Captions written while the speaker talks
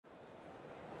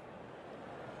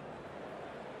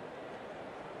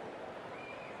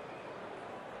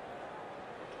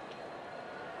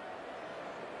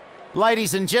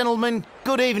Ladies and gentlemen,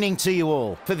 good evening to you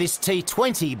all for this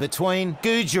T20 between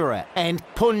Gujarat and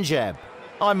Punjab.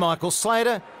 I'm Michael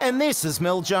Slater and this is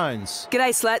Mel Jones.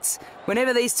 G'day Slats.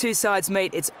 Whenever these two sides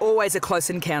meet, it's always a close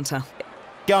encounter.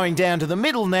 Going down to the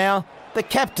middle now, the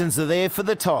captains are there for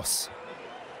the toss.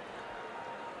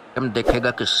 हम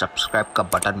देखेगा कि subscribe का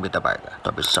button भी दबाएगा,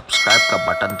 तो अभी subscribe का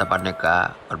button दबाने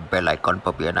का और बेल आइकॉन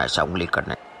पर भी ना ऐसा उंगली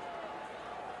करने।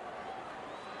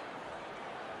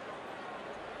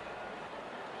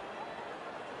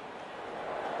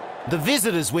 The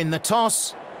visitors win the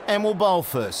toss and will bowl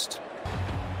first.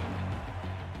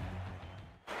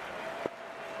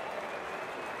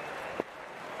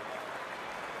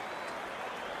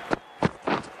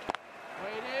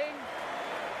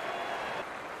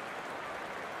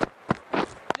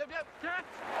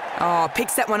 Oh,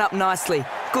 picks that one up nicely.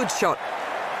 Good shot.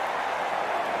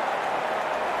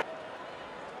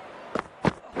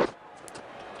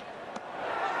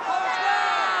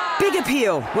 Big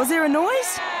appeal. Was there a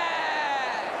noise?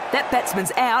 That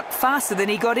batsman's out faster than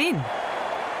he got in.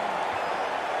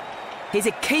 He's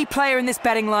a key player in this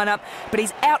batting lineup, but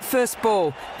he's out first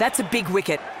ball. That's a big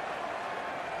wicket.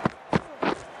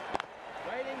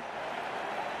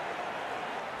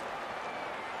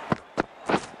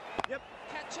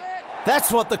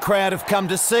 That's what the crowd have come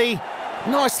to see.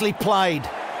 Nicely played.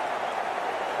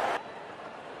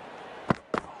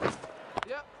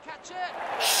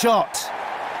 Shot.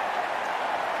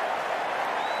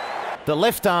 The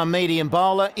left-arm medium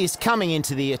bowler is coming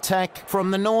into the attack from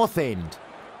the north end.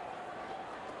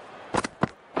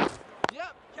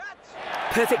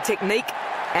 Perfect technique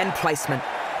and placement.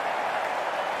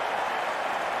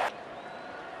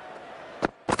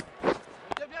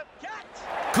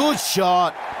 Good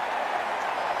shot.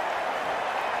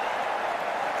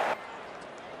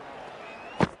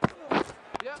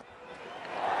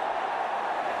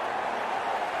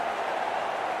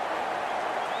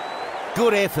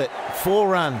 Good effort, 4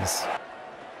 runs.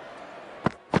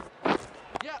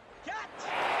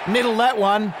 Middle that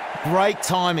one, great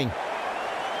timing.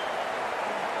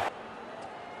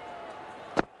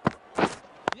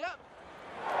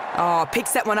 Oh,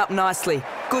 picks that one up nicely.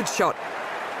 Good shot.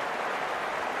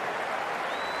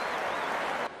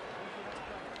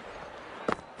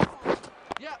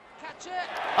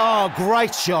 Oh,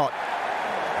 great shot.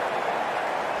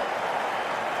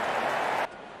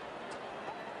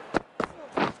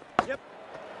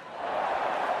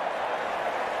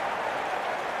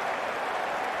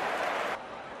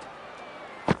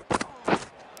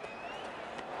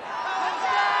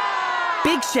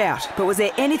 Big shout, but was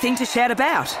there anything to shout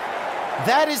about?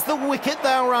 That is the wicket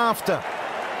they were after.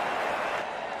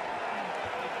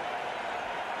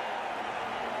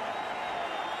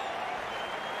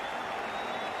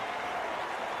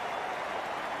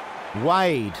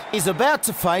 Wade is about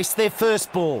to face their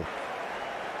first ball.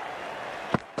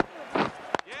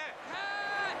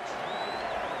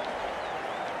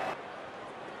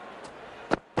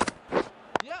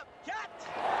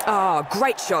 Oh,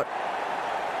 great shot.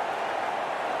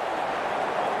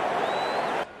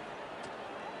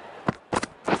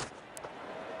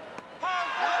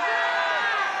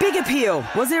 Big appeal.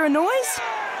 Was there a noise?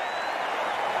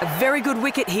 A very good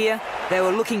wicket here. They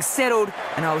were looking settled,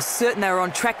 and I was certain they were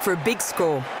on track for a big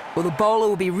score. Well, the bowler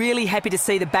will be really happy to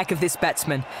see the back of this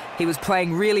batsman. He was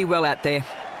playing really well out there.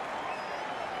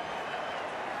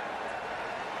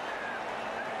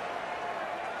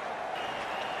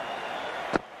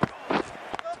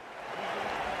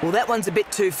 Well, that one's a bit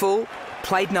too full.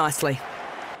 Played nicely.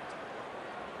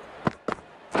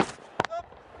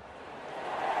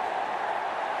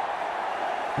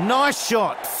 Nice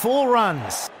shot, 4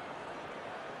 runs.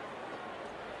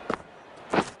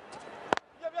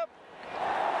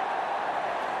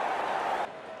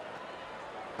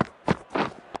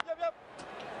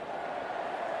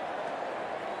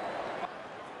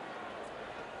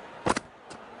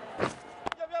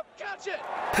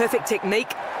 Perfect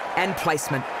technique and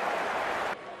placement.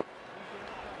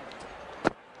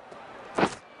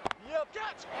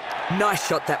 Nice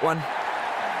shot, that one.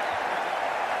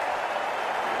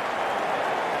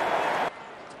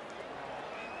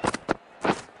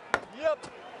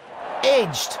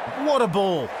 Edged. What a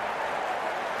ball.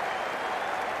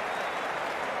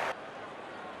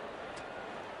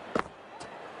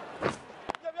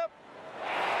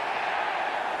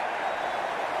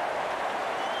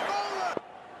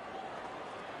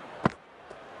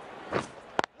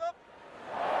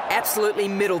 Absolutely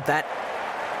middled that.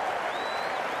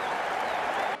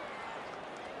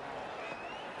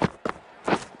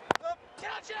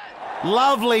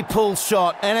 Lovely pull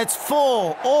shot, and it's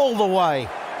 4 all the way.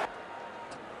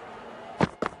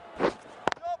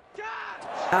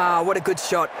 Ah, what a good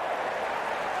shot.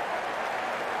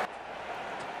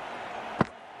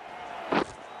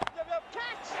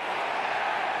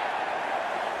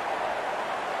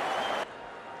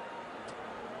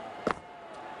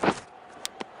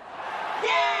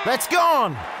 That's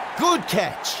gone. Good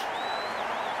catch.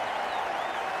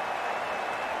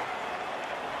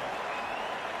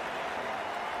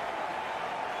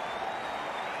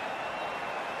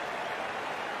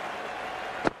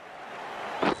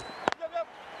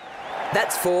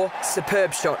 That's 4.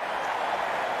 Superb shot.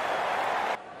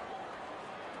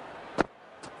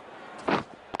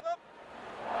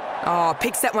 Oh,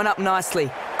 picks that one up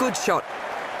nicely. Good shot.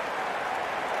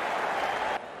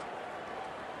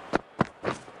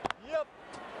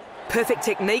 Perfect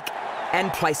technique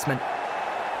and placement.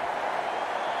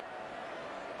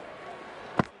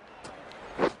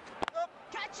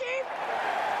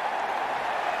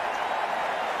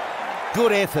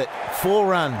 Good effort. 4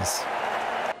 runs.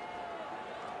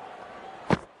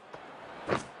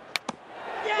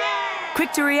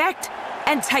 Quick to react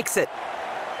and takes it.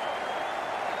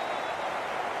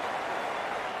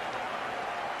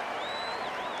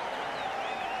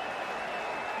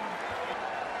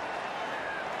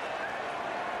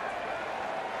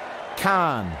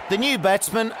 Khan, the new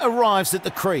batsman, arrives at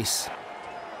the crease.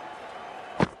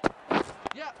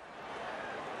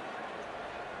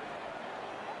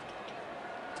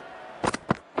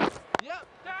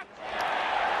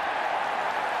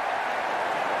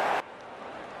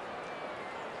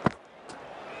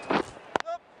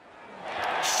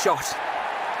 Shot.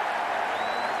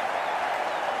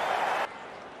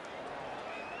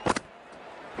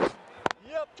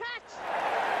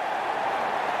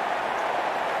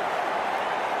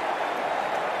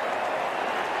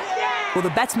 Well, the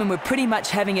batsmen were pretty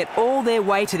much having it all their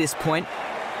way to this point.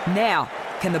 Now,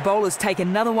 can the bowlers take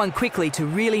another one quickly to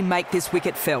really make this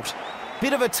wicket felt?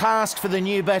 Bit of a task for the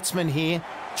new batsman here,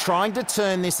 trying to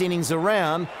turn this innings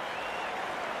around.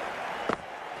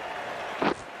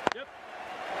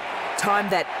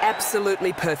 Timed that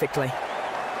absolutely perfectly.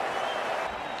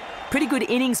 Pretty good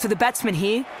innings for the batsmen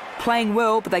here, playing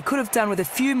well, but they could have done with a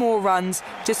few more runs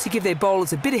just to give their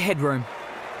bowlers a bit of headroom.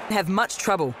 They have much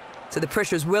trouble, so the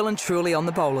pressure is well and truly on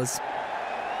the bowlers.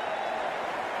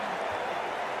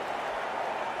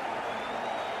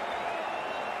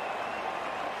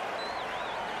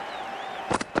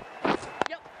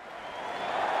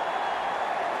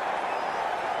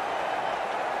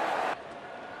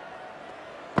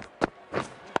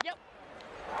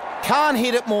 Can't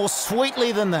hit it more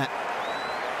sweetly than that.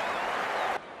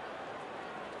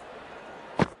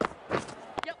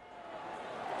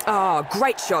 Oh,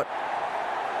 great shot.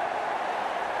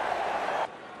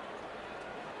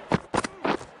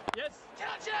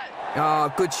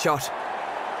 Oh, good shot.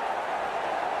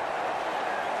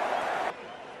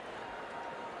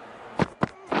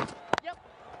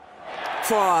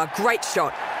 Oh, great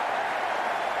shot.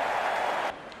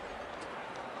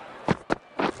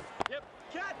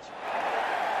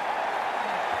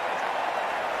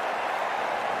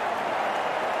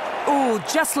 Ooh,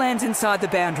 just lands inside the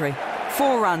boundary.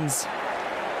 4 runs.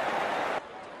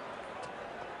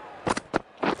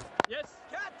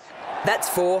 That's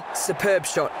 4. Superb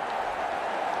shot.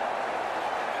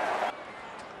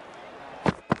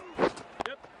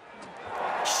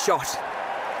 Shot.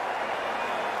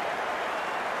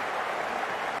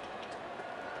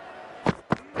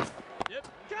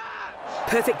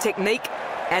 Perfect technique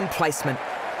and placement.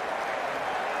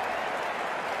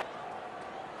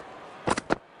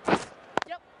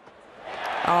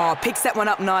 Oh, picks that one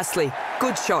up nicely.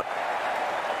 Good shot.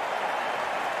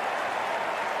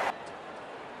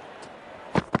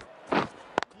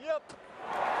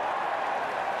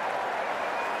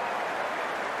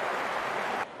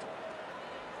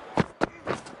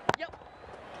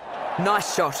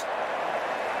 Nice shot.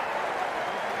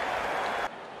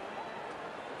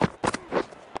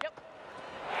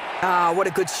 Ah, what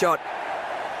a good shot.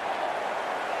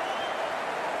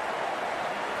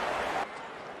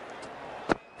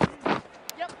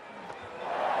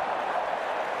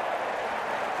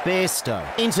 Bairstow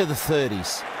into the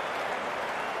 30s.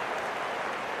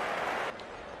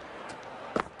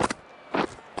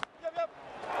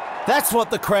 That's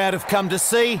what the crowd have come to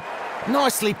see.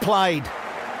 Nicely played.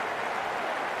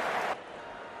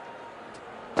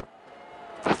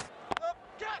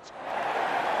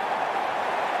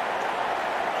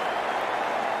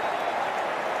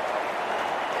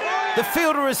 The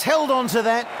fielder has held on to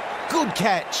that. Good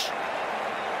catch.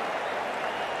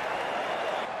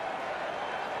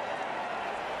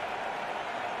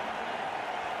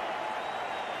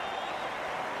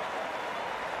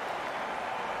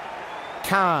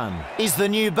 Khan is the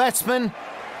new batsman.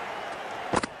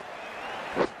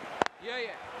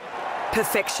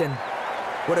 Perfection.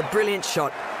 What a brilliant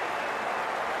shot.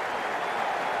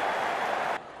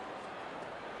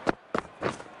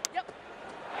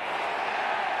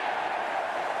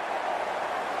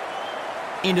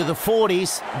 Into the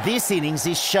 40s, this innings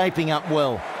is shaping up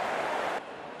well.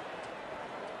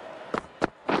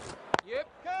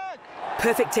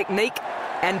 Perfect technique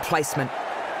and placement.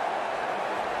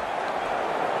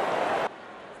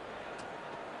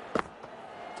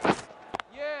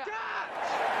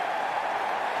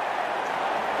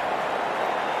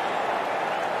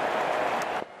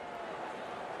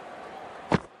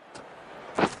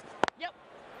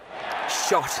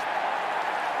 Shot.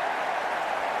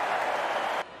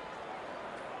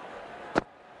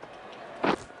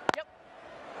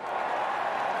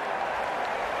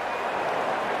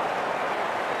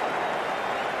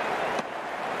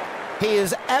 He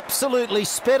has absolutely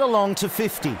sped along to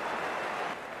 50.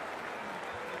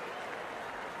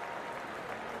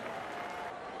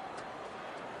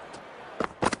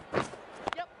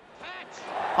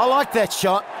 I like that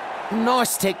shot.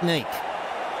 Nice technique.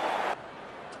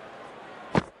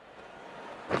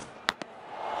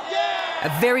 A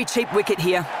very cheap wicket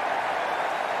here.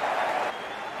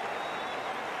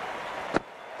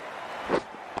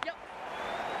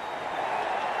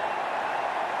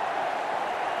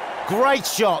 Great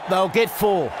shot. They'll get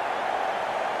 4.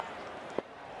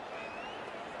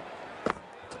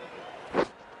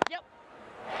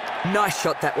 Nice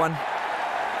shot, that one.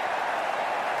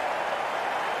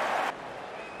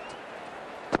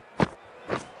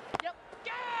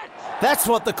 That's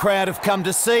what the crowd have come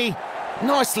to see.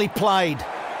 Nicely played.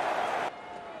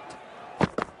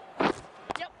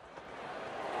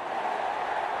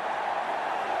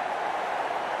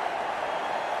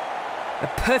 A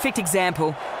perfect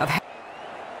example of how...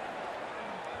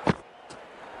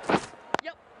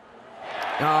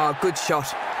 Oh, good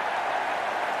shot.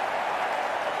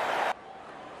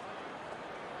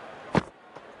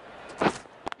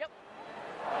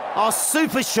 Oh,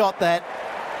 super shot that.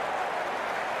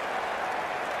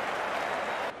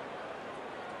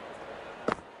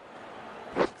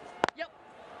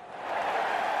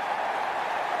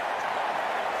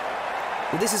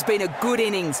 Well, this has been a good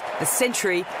innings, a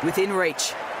century within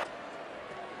reach.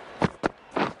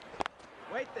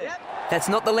 That's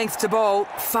not the length to bowl,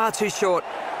 far too short.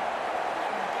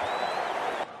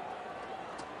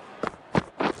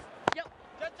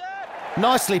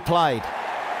 Nicely played.